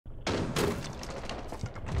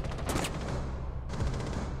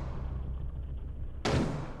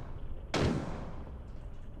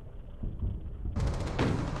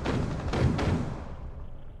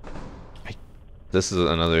This is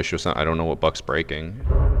another issue. I don't know what Buck's breaking.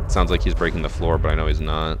 It sounds like he's breaking the floor, but I know he's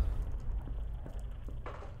not.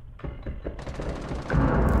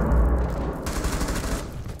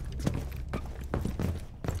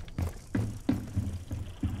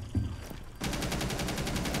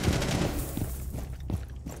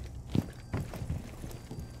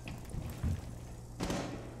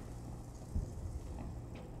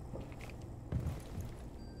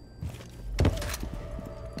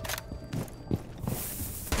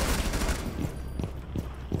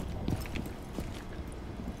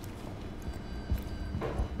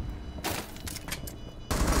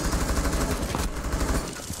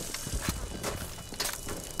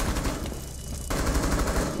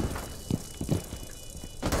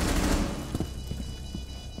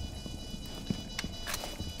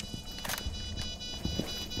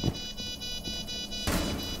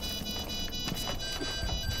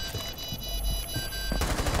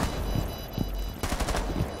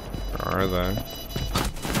 Are they?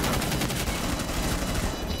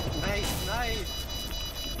 Nice.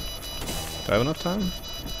 Do I have enough time?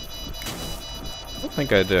 I don't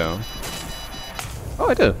think I do. Oh,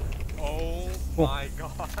 I do. Oh Cool. my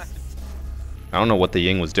god. I don't know what the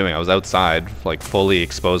Ying was doing. I was outside, like fully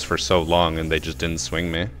exposed for so long, and they just didn't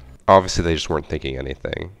swing me. Obviously, they just weren't thinking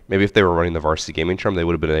anything. Maybe if they were running the Varsity Gaming charm, they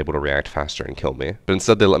would have been able to react faster and kill me. But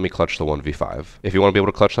instead, they let me clutch the 1v5. If you want to be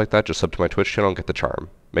able to clutch like that, just sub to my Twitch channel and get the charm.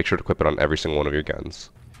 Make sure to equip it on every single one of your guns.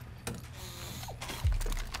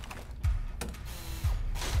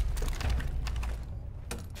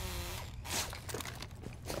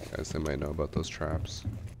 Guys, they might know about those traps.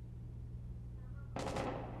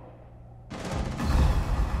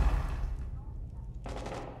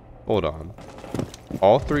 Hold on.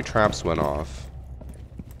 All 3 traps went off.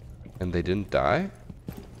 And they didn't die?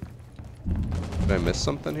 Did I miss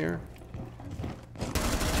something here?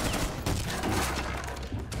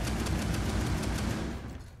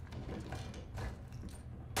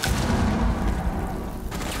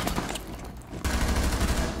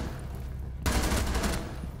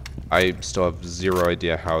 I still have zero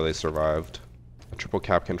idea how they survived. A triple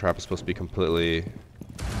Capcan trap is supposed to be completely,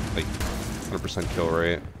 like, 100% kill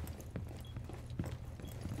rate.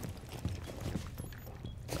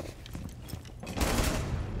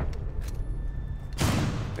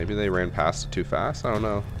 Maybe they ran past it too fast? I don't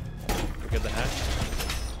know. Look at the hatch.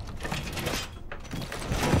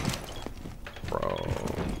 Bro.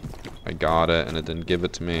 I got it and it didn't give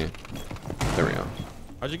it to me. There we go.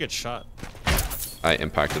 How'd you get shot? I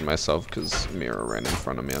impacted myself because Mira ran in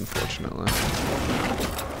front of me, unfortunately.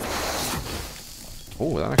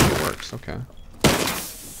 Oh, that actually works. Okay.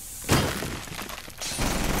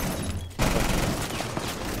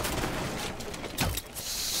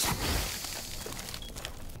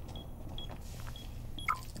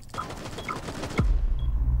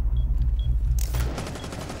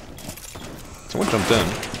 Someone jumped in.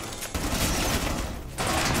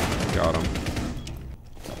 Got him.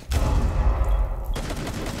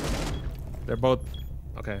 They're both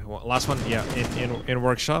okay. Well, last one, yeah, in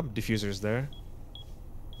workshop. Diffuser's there.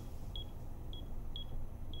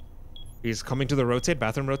 He's coming to the rotate,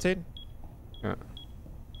 bathroom rotate. Yeah.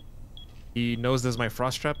 He knows there's my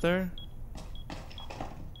frost trap there.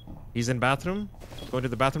 He's in bathroom. Going to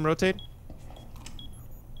the bathroom rotate.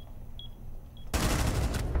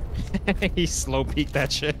 He slow peeked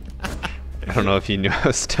that shit. I don't know if he knew I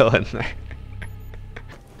was still in there.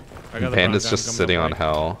 Panda's just sitting on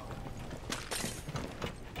hell.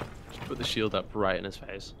 Just put the shield up right in his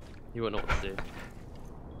face. You wouldn't know what to do.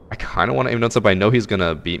 I kind of want to aim notes up, but I know he's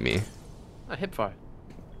gonna beat me. Ah, hip fire.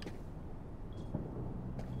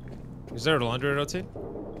 Is there a laundry rotate?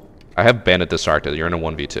 I have Bandit distracted. You're in a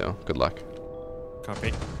 1v2. Good luck.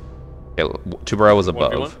 Copy. Okay, Tubarel was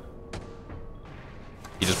 1v1? above.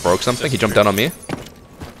 He just broke something. He jumped down on me.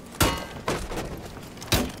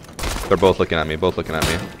 They're both looking at me. Both looking at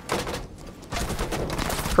me.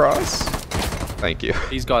 Cross. Thank you.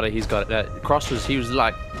 He's got it. He's got it. That Cross was. He was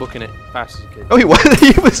like booking it fast as a kid. Oh, he was.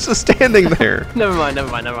 He was just standing there. Never mind.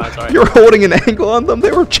 Never mind. Never mind. Sorry. You were holding an angle on them.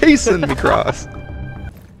 They were chasing me, Cross.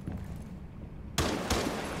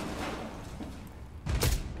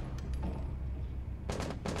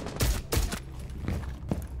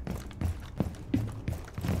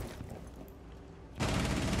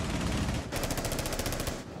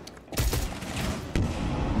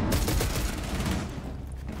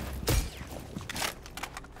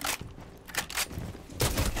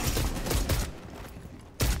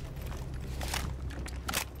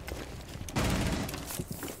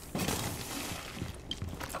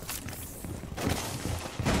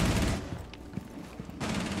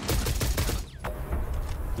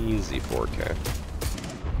 Easy 4K.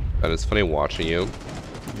 And it's funny watching you.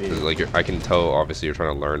 'Cause, like I can tell, obviously, you're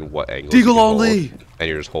trying to learn what angles. Deagle you can only! hold, and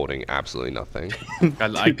you're just holding absolutely nothing.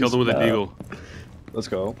 I killed him with a deagle. Let's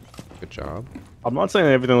go. Good job. I'm not saying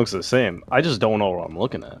everything looks the same. I just don't know what I'm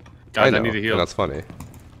looking at. Guys, I know, need to heal. and that's funny.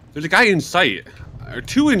 There's a guy in sight. Or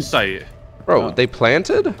two in sight. Bro, they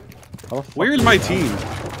planted? Where's my team?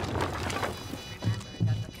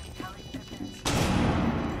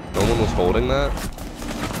 No one was holding that?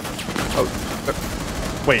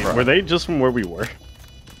 Oh, Wait, Bro. were they just from where we were?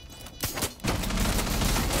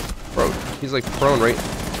 bro, he's like prone right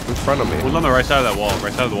in front of me. One's on the right side of that wall.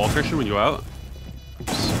 Right side of the wall, Christian, when you go out.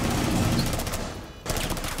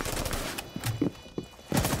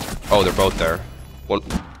 Oh, they're both there.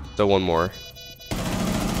 Still one more.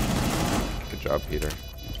 Good job, Peter.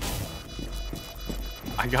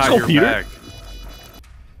 I got Go, your Peter. back.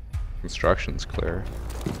 Construction's clear.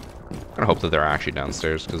 I hope that they're actually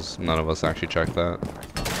downstairs because none of us actually checked that.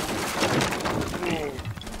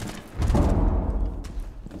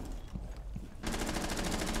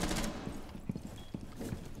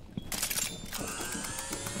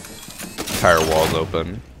 Entire wall's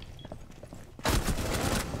open.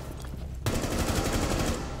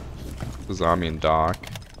 Zombie and Doc.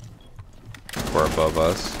 We're above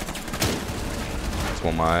us. That's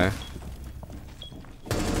one my.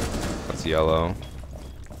 That's yellow.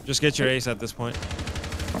 Just get your ace at this point.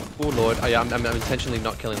 Oh lord, I'm intentionally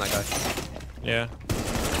not killing that guy. Yeah.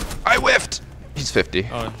 I whiffed! He's 50.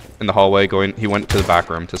 Oh, In the hallway going, he went to the back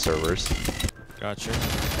room to servers. gotcha.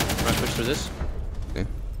 Can I push through this? Yeah.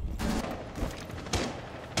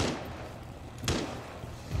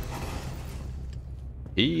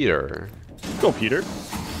 Peter. Go, Peter.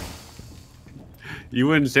 You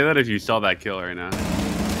wouldn't say that if you saw that kill right now.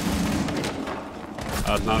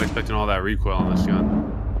 I was not expecting all that recoil on this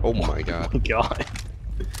gun. Oh my god. God.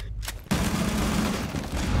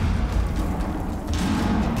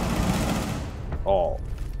 Oh.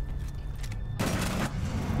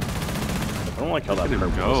 I don't like how that Look at him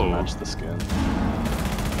purple go. doesn't match the skin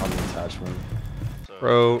on the attachment.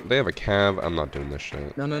 Bro, they have a cab. I'm not doing this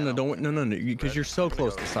shit. No, because you're so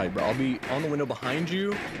close to sight, bro. I'll be on the window behind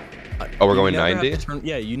you. Oh, we're You going never have 90? to turn-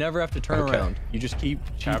 yeah, you never have to turn Okay. around. You just keep.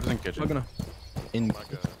 Cabs in kitchen. Gonna, in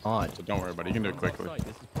odd. So don't worry about it. You can do it quickly. This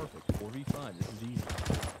is perfect. 4v5. This is easy.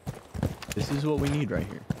 This is what we need right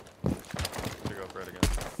here. To go for it again.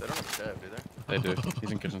 They don't have stab, do they? They do.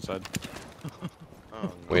 He's in kitchen side. Oh,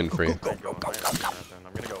 no. Win free. I'm gonna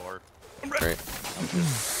go hard. Great.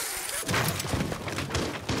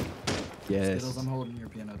 Yes. I'm holding your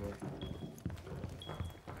piano door.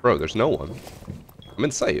 Bro, there's no one. I'm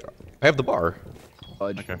in sight. I have the bar.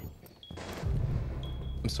 Fudge. Okay.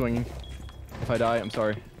 I'm swinging. If I die, I'm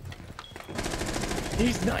sorry.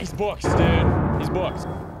 He's nice books, dude. He's books.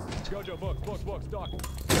 Jojo, books, Doc.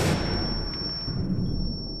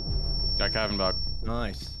 Got Kevin back.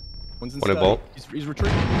 Nice. One's in One in study. vault. He's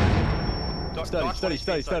retreating.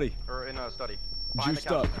 Study. Or in study.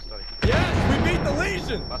 Juiced up. Study. Yes, we beat the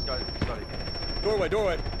Legion. Let's go, study. Doorway.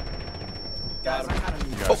 Guys, I kind of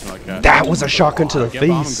need You guys like that. That was a shotgun to the Get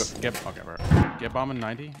bomb and face. go, okay, bro. Get bomb in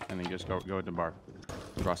 90, and then just go with the bar.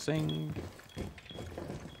 Crossing.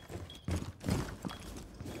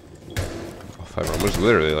 Oh, 5 roamers.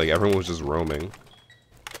 Literally, like, everyone was just roaming.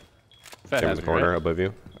 Fed Cam in has the it, corner right? above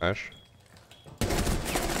you, Ash.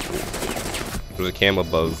 There's a cam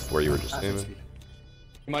above where you were just standing.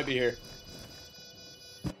 He might be here.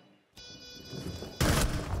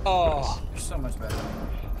 Oh, you're so much better.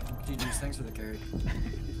 GG's, thanks for the carry.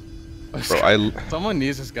 Bro, Someone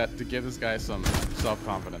needs this guy to give this guy some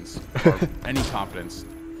self-confidence or any confidence.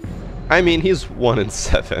 I mean, he's 1 in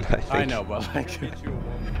 7, I think. I know, but like,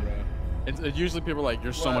 it's usually people are like,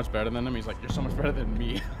 you're so much better than him. He's like, you're so much better than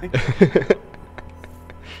me.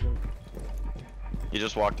 He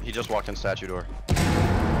just walked in statue door.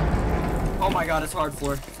 Oh my god, it's hard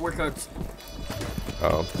floor. We're cooked.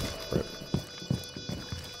 Oh, right.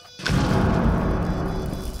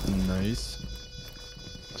 Nice.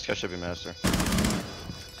 This guy should be master.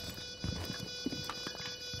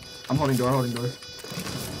 I'm holding door.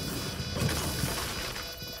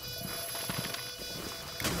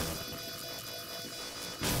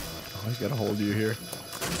 Oh, he's gotta hold you here.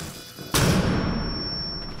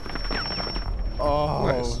 Oh,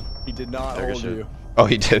 Nice. he did not There hold goes you. Oh,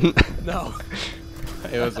 he didn't? No.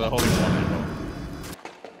 It was a holding one.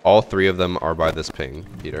 All 3 of them are by this ping,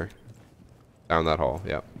 Peter. Down that hall,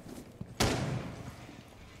 yeah.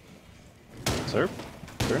 Sir?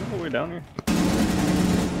 Is there no way down here?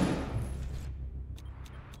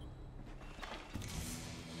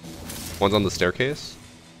 One's on the staircase,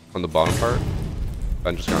 on the bottom part.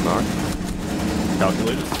 Ben just got knocked.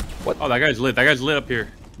 Calculated? Oh, that guy's lit. That guy's lit up here.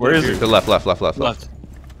 Where is To he? the left. Left.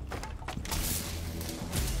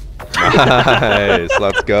 Nice.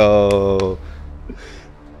 Let's go.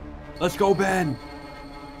 Let's go, Ben.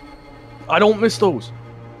 I don't miss those.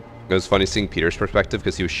 It was funny seeing Peter's perspective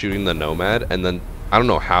because he was shooting the Nomad, and then I don't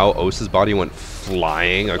know how Osa's body went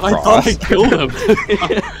flying across. I thought I killed him.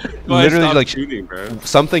 Literally, like shooting, bro.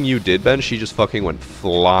 something you did, Ben. She just fucking went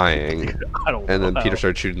flying, I don't and know then how. Peter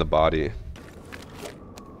started shooting the body.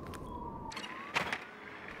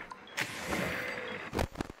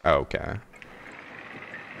 Okay.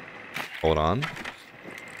 Hold on.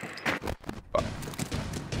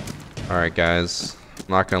 Alright, guys. I'm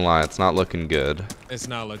not gonna lie, it's not looking good. It's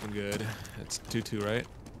not looking good. It's 2-2, right?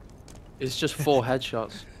 It's just 4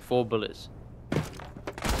 headshots, 4 bullets.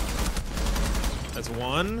 That's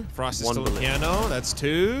 1. Frost is One still in bullet. piano. That's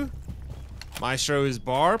 2. Maestro is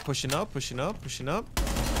bar. Pushing up, pushing up, pushing up.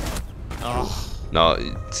 Oh, No,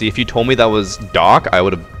 see, if you told me that was Doc, I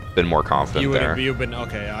would have been more confident you would there. have been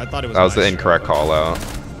okay. I thought it was. That was the Maestro, incorrect but- call out.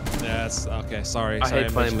 Yeah, that's okay. Sorry. I sorry,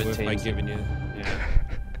 hate playing messed with by teams. giving you. Yeah.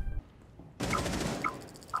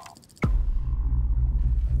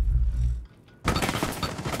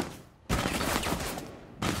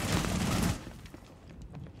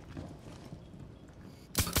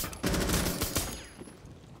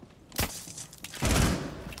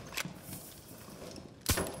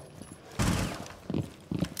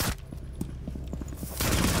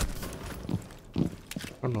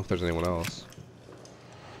 I don't know if there's anyone else.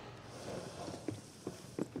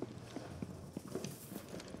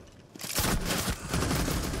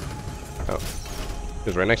 Oh. He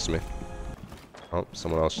was right next to me. Oh,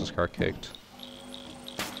 someone else just got kicked.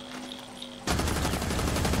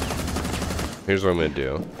 Here's what I'm gonna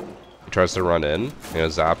do. He tries to run in. I'm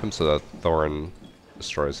gonna zap him so that Thorin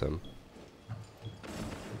destroys him.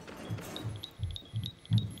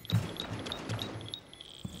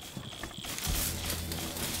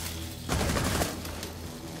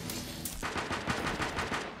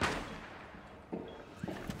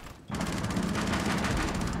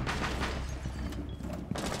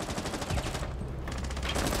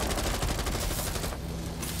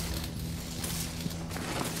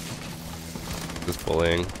 Just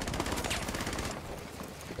bullying. It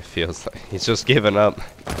feels like he's just given up.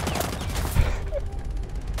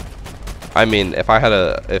 I mean, if I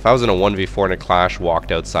was in a 1v4 and a clash,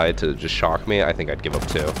 walked outside to just shock me, I think I'd give up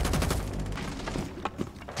too.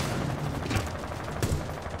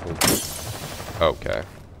 Okay.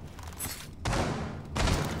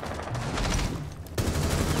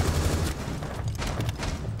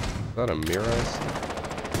 Is that a mirror?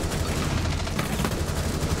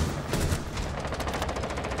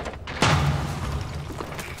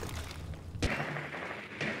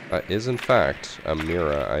 That is in fact a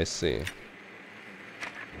mirror, I see.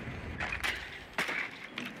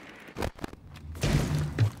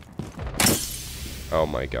 Oh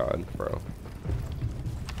my god, bro.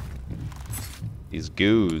 These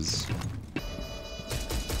goos.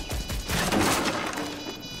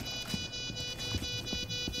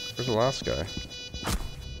 Where's the last guy?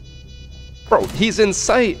 Bro, he's in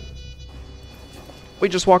sight! We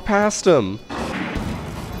just walked past him!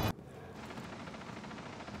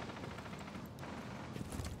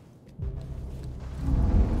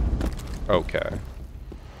 Okay.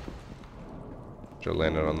 Should have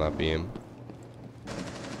landed on that beam.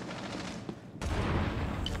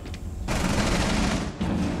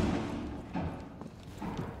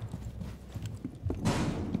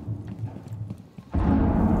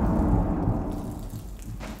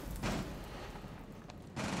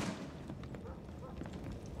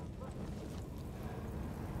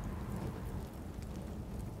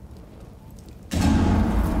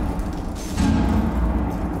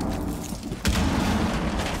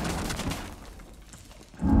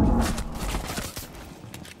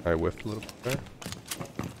 I whiffed a little bit there.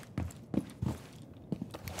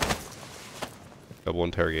 Double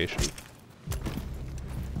interrogation.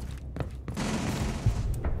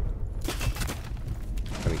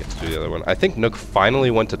 I think it's to do the other one. I think Nook finally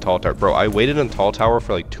went to Tall Tower. Bro, I waited in Tall Tower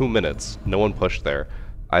for like 2 minutes. No one pushed there.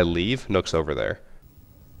 I leave, Nook's over there.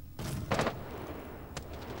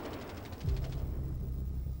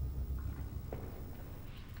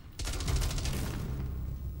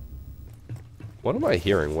 What am I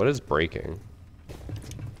hearing? What is breaking?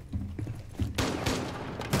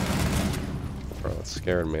 Bro, that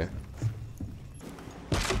scared me.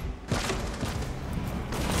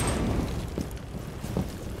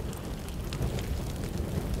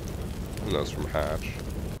 And that was from Hatch.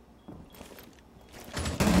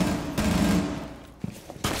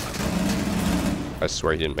 I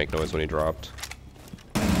swear he didn't make noise when he dropped.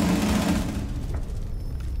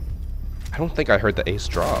 I don't think I heard the ace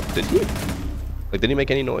drop. Did he? Like, did he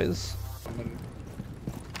make any noise?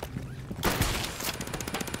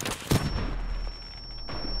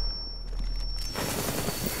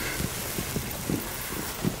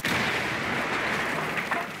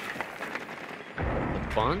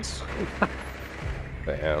 Bonds?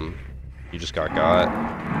 Damn. You just got got.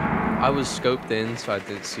 I was scoped in, so I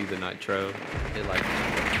didn't see the nitro. It like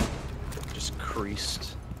just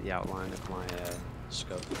creased the outline of my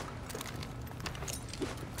scope.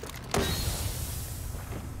 I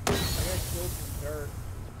got killed from dirt.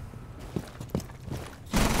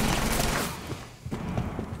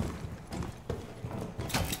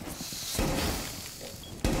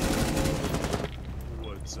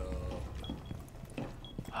 What's up?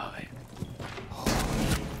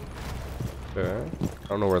 Okay. I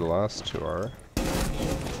don't know where the last two are.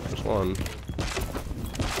 There's one.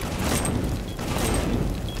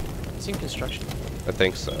 It's in construction. I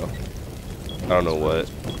think so. I don't know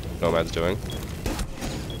what Nomad's doing.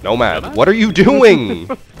 Nomad, what are you doing?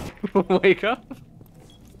 Wake up.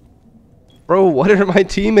 Bro, what are my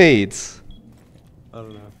teammates? I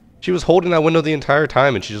don't know. She was holding that window the entire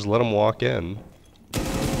time and she just let him walk in.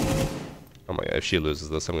 Oh my god, if she loses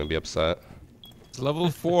this, I'm gonna be upset. It's level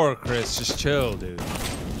 4, Chris. Just chill, dude.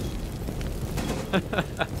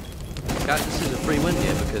 Guys, this is a free win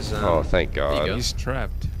here because. Oh, thank God. He's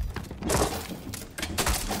trapped.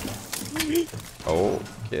 Oh,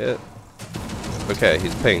 Kit. Okay,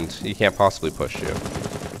 he's pinged. He can't possibly push you.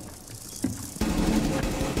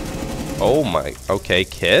 Oh my. Okay,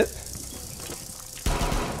 Kit.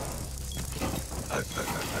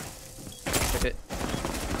 Hit it.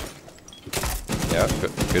 Yeah,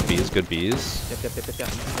 good bees, good bees. Yep.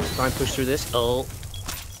 Try and push through this. Oh.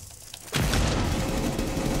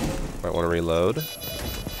 Might want to reload.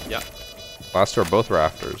 Yeah. Last two are both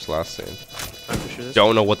rafters, last scene. Try and push through this.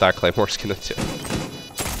 Don't know what that Claymore's gonna do.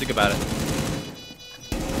 Think about it.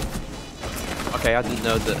 Okay, I didn't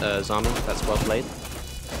know that zombie. That's well played.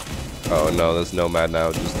 Oh no, there's Nomad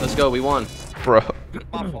now. Just Let's go. We won. bro.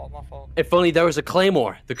 My fault, my fault. If only there was a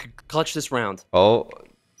Claymore that could clutch this round. Oh.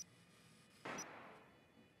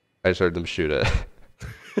 I just heard them shoot it.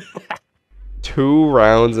 2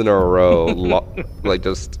 rounds in a row, like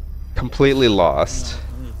just completely lost.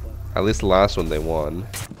 At least the last one they won.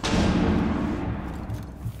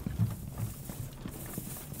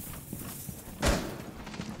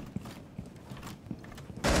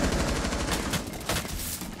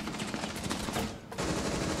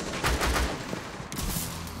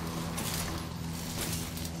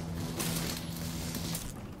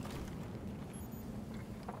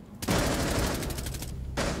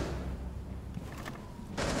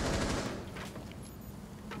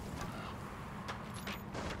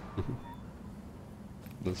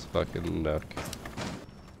 This fucking nook.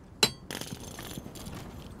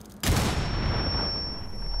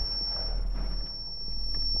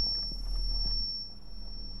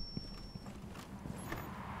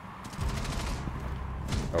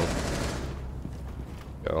 Oh.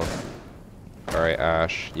 Go. Alright,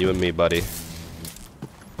 Ash. You and me, buddy.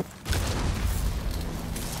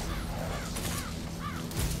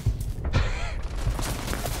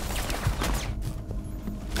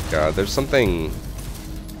 God, there's something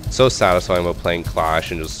so satisfying about playing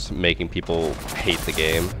Clash and just making people hate the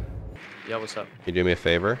game. Yeah, what's up? Can you do me a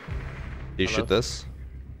favor? Do you shoot this?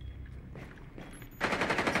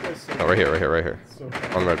 Oh, right here.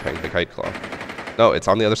 On the red ping, the kite claw. No, it's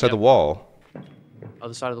on the other side of the wall.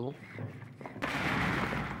 Other side of the wall.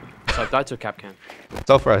 So I've died to a cap can.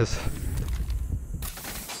 Self-res.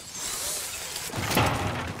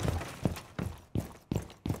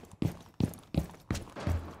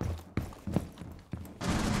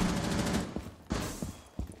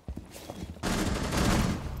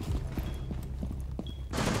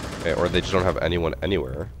 Okay, or they just don't have anyone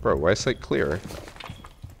anywhere. Bro, why is it clear?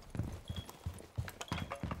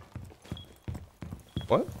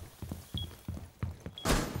 What?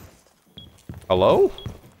 Hello?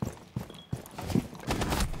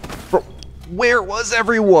 Bro, where was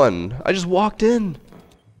everyone? I just walked in.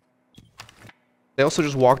 They also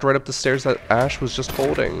just walked right up the stairs that Ash was just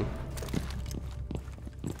holding.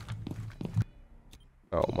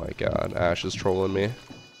 Oh my god, Ash is trolling me.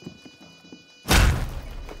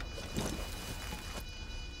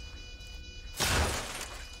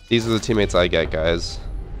 These are the teammates I get, guys.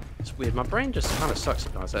 It's weird. My brain just kind of sucks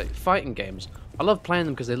sometimes. Like, fighting games, I love playing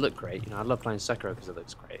them because they look great. You know, I love playing Sekiro because it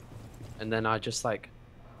looks great. And then I just like,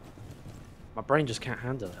 my brain just can't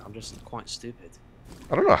handle it. I'm just quite stupid.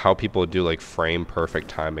 I don't know how people do like frame perfect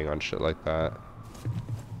timing on shit like that.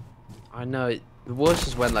 I know The worst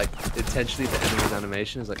is when like intentionally the enemy's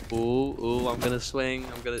animation is like, ooh, ooh, I'm gonna swing,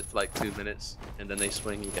 I'm gonna for like 2 minutes, and then they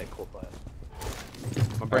swing, you get caught by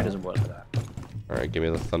it. My brain doesn't work for that. All right, give me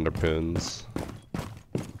the Thunderpoons.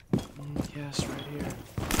 Yes, right here.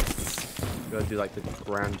 Gotta do like the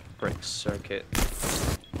Grand Brick Circuit.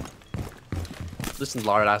 Listen,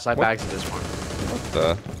 Lard, I side bags in this one. What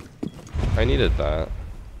the? I needed that.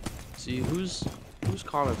 See, who's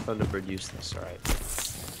calling Thunderbird useless, alright?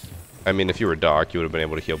 I mean, if you were Doc, you would have been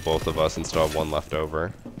able to heal both of us and still have one left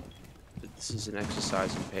over. This is an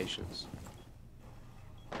exercise in patience.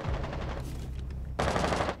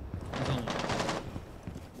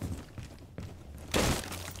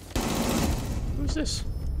 Who's this?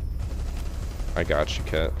 I got you,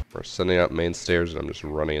 Kit. We're sending up main stairs, and I'm just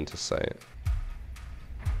running into sight.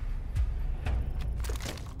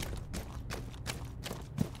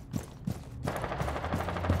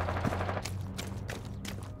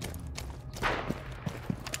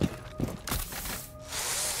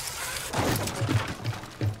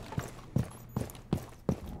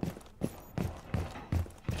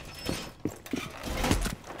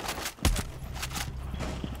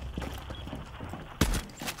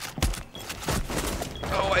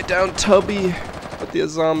 Oh, I downed Tubby, but the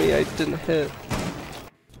Azami I didn't hit.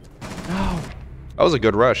 No. That was a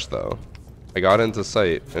good rush, though. I got into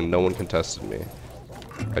sight, and no one contested me.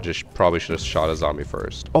 I just probably should have shot Azami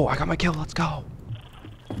first. Oh, I got my kill. Let's go.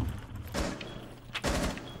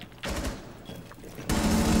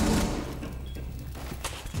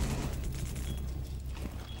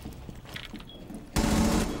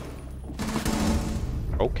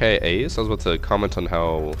 Okay, Ace. I was about to comment on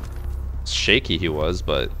how shaky he was,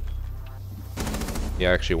 but he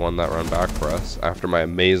actually won that run back for us after my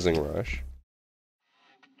amazing rush.